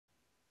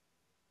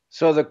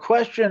So the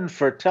question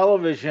for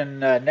television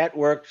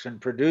networks and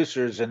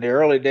producers in the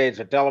early days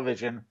of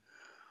television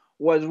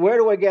was, where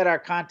do we get our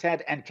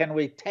content, and can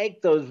we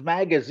take those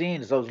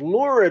magazines, those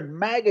lurid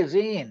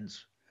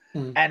magazines,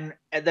 Hmm. and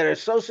that are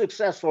so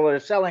successful, that are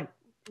selling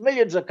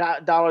millions of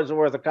dollars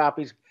worth of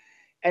copies,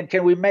 and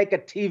can we make a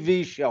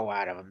TV show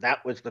out of them?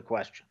 That was the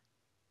question.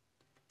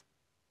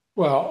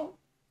 Well,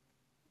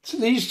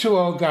 these two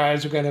old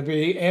guys are going to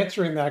be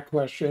answering that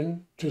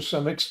question to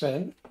some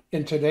extent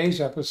in today's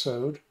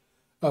episode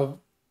of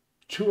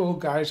Two Old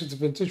Guys at the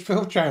Vintage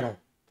Film Channel.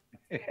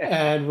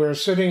 And we're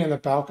sitting in the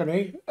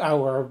balcony,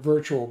 our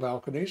virtual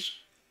balconies,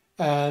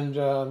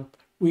 and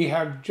we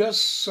have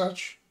just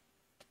such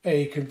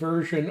a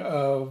conversion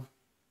of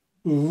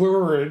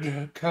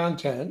lurid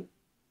content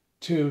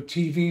to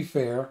TV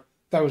fare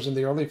that was in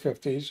the early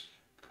 50s,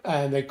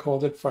 and they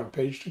called it Front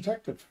Page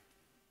Detective.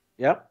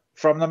 Yep,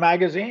 from the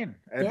magazine.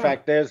 In Yeah,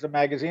 fact, there's the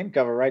magazine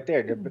cover right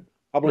there,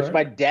 published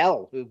by right.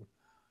 Dell, who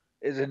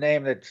is a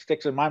name that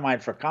sticks in my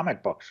mind for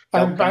comic books.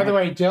 Dell And by the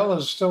Comics. way, Dell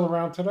is still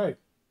around today,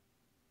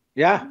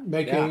 Yeah, yeah.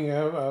 making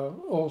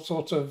all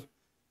sorts of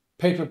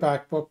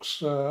paperback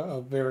books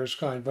of various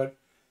kind. But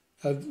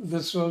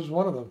this was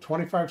one of them,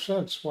 25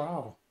 cents.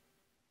 Wow.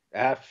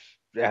 Yeah,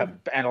 yeah,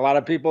 and a lot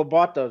of people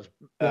bought those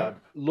Yeah.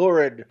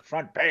 lurid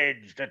front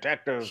page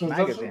detective So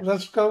magazines.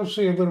 let's go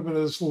see a little bit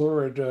of this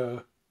lurid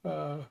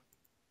uh,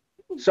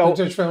 So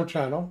Vintage Film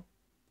Channel,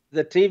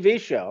 the TV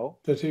show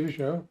the TV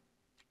show.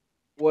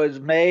 was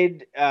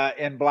made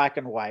in black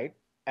and white,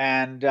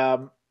 and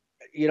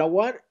you know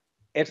what?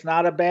 It's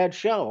not a bad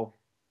show.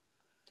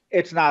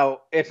 It's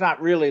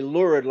not really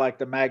lurid like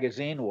the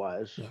magazine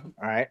was, Yeah.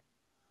 all right,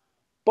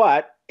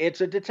 but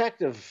it's a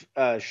detective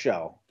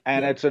show,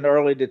 and Yeah. it's an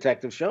early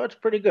detective show. It's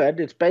pretty good.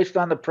 It's based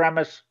on the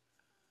premise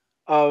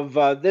of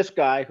this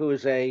guy who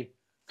is a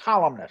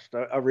columnist,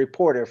 a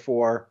reporter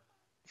for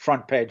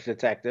Front Page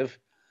Detective,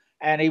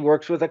 and he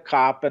works with a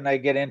cop, and they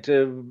get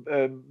into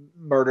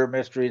murder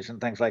mysteries and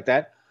things like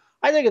that.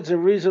 I think it's a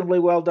reasonably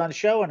well done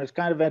show, and it's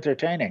kind of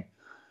entertaining.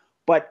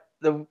 But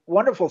the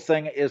wonderful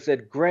thing is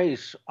that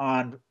Grace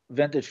on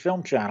Vintage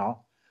Film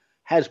Channel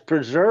has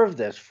preserved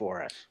this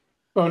for us,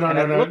 Oh no and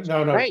no it no looks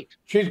no no. great.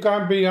 She's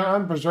gone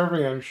beyond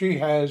preserving them. She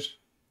has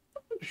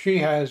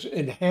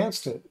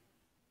enhanced it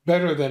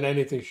better than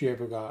anything she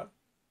ever got,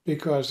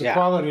 because the Yeah.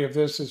 quality of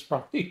this is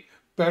probably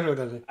better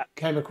than it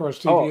came across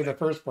TV Oh, in the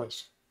first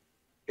place.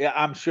 yeah,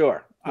 I'm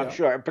sure. I'm Yeah.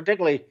 sure.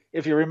 Particularly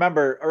if you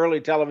remember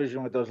early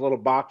television with those little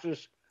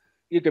boxes,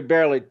 you could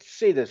barely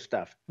see this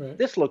stuff. Right.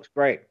 This looks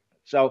great.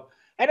 So,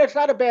 and it's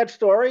not a bad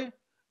story.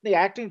 The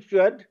acting's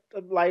good.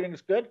 The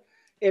lighting's good.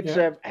 It's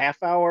Yeah. a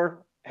half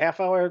hour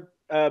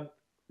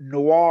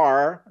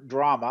noir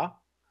drama.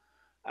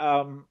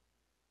 Um,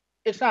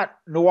 it's not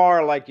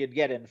noir like you'd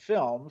get in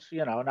films,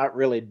 not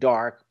really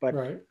dark, but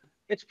Right.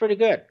 it's pretty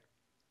good.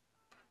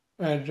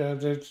 And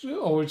there's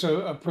always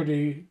a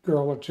pretty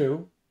girl or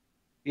two.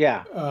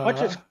 Yeah. Why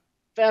don't you Uh,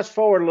 fast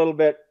forward a little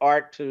bit,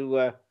 Art,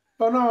 to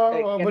oh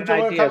no, get we're an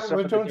doing idea of some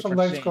we're of the doing some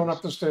different legs going up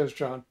scenes. the stairs,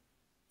 John.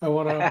 I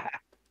want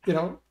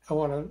to, I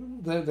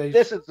want to.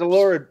 This is the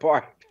lurid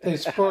part. They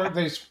spare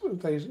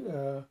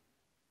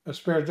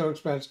spared no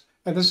expense.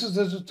 And this is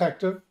the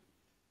detective,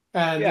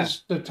 and Yeah. this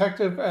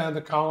detective and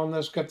the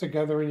columnist get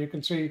together, and you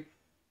can see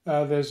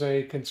there's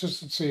a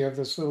consistency of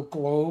this little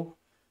globe,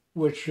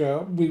 which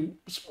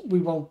we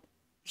won't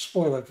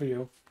spoil it for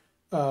you.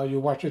 You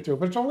watch it through,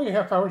 but it's only a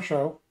half-hour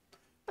show,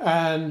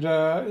 and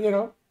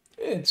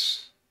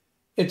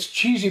it's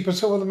cheesy, but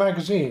so are the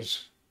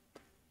magazines,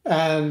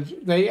 and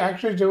they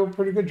actually do a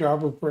pretty good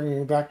job of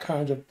bringing that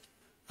kind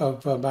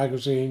of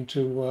magazine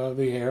to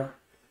the air.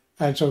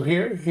 And so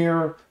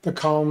here the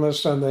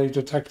columnist and the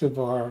detective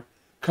are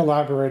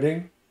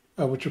collaborating,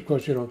 which of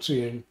course you don't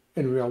see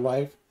in real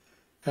life.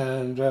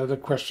 And they're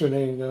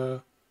questioning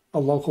a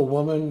local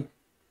woman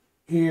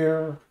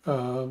here.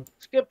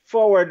 Skip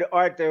forward,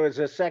 Art. There's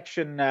a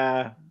section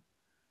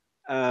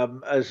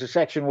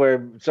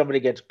where somebody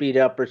gets beat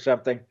up or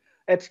something.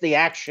 It's the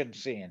action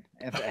scene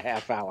in the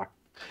half hour.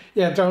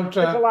 Yeah, There's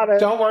a lot of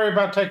don't worry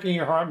about taking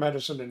your heart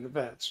medicine in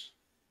advance.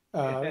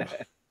 Uh,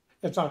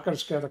 it's not going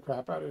to scare the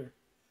crap out of you.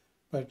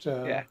 But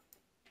yeah.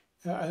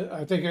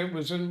 I think it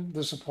was in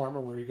this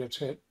apartment where he gets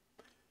hit.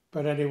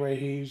 But anyway,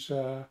 he's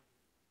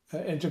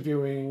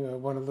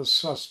interviewing one of the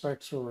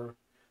suspects or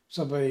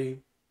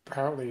somebody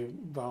apparently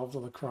involved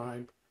in the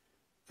crime.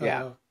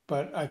 Yeah.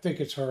 But I think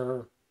it's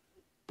her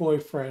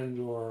boyfriend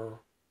or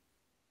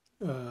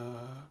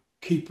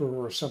keeper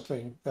or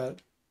something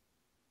that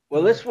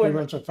Well, he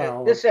runs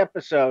afoul of. this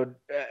episode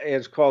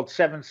is called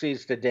Seven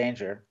Seas to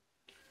Danger,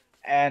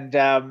 and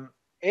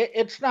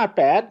it's not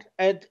bad.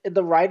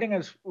 The writing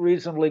is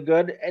reasonably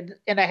good. And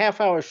in a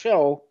half-hour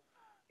show,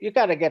 you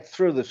got to get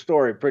through the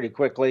story pretty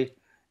quickly.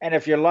 And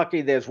if you're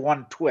lucky, there's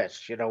one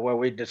twist, where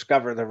we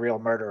discover the real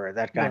murderer,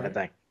 that kind of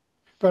Right. thing.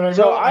 But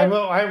So I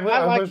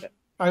like it.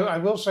 I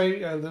will say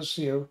this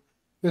to you.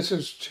 This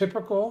is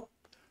typical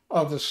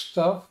of the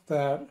stuff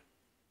that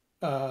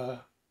uh,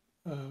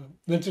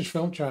 Vintage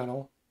Film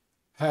Channel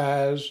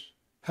has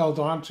held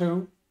on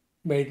to,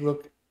 made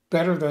look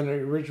better than the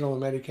original in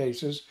many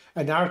cases.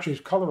 And now she's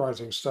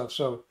colorizing stuff.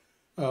 So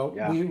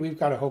Yeah. we've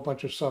got a whole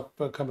bunch of stuff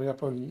coming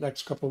up in the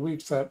next couple of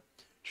weeks that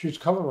she's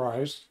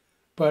colorized,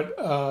 but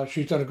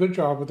she's done a good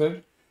job with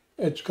it.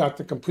 It's got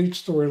the complete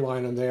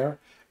storyline in there.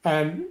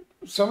 And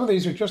some of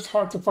these are just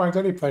hard to find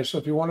anyplace. So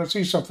if you want to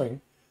see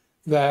something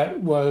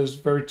that was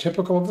very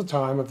typical of the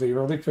time of the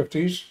early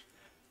 50s,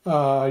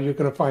 you're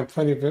going to find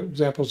plenty of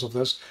examples of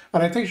this.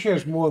 And I think she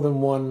has more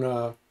than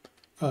one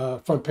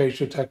front page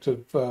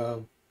detective.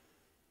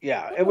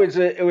 Yeah, it was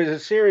a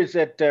series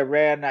that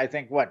ran, I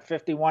think, what,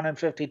 51 and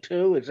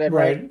 52? Is that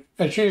right? Right.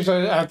 And she's,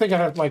 I think I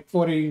have like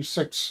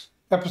 46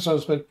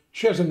 episodes, but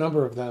she has a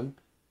number of them.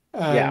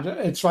 And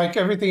it's like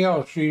everything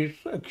else. She's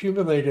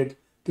accumulated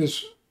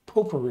this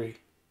potpourri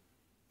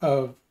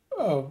of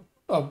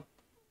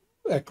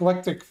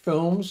eclectic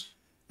films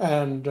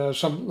and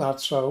some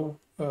not so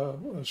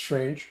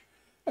strange.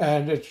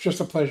 And it's just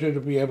a pleasure to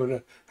be able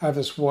to have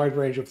this wide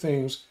range of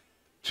things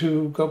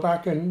to go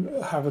back and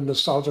have a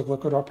nostalgic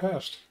look at our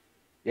past.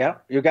 Yeah,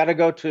 you got to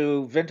go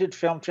to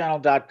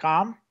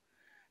vintagefilmchannel.com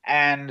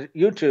and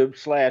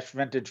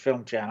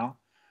YouTube/vintagefilmchannel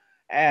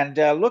and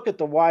look at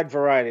the wide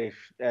variety,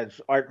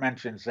 as Art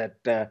mentions,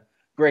 that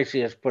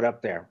Gracie has put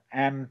up there.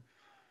 And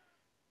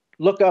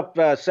look up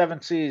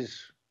Seven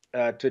Seas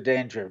to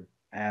Danger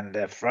and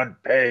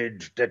Front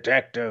Page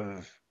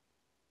Detective.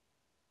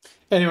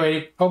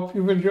 Anyway, hope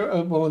you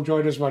will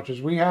enjoy it as much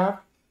as we have.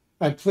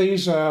 And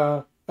please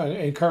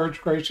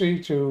encourage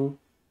Gracie to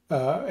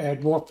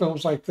add more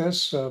films like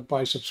this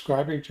by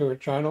subscribing to her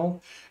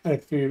channel. And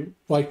if you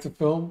like the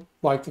film,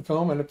 like the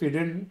film. And if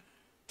you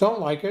don't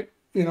like it,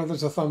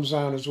 there's a thumbs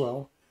down as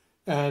well.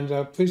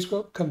 And please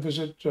come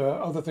visit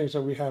other things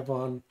that we have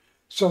on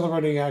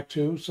Celebrating Act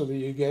 2 so that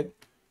you get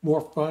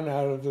more fun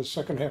out of the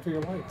second half of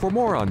your life. For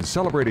more on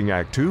Celebrating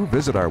Act 2,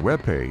 visit our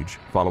webpage,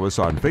 follow us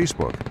on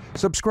Facebook,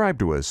 subscribe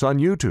to us on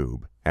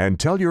YouTube, and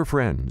tell your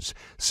friends.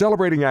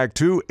 Celebrating Act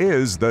 2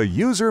 is the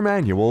user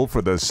manual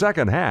for the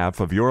second half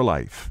of your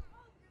life.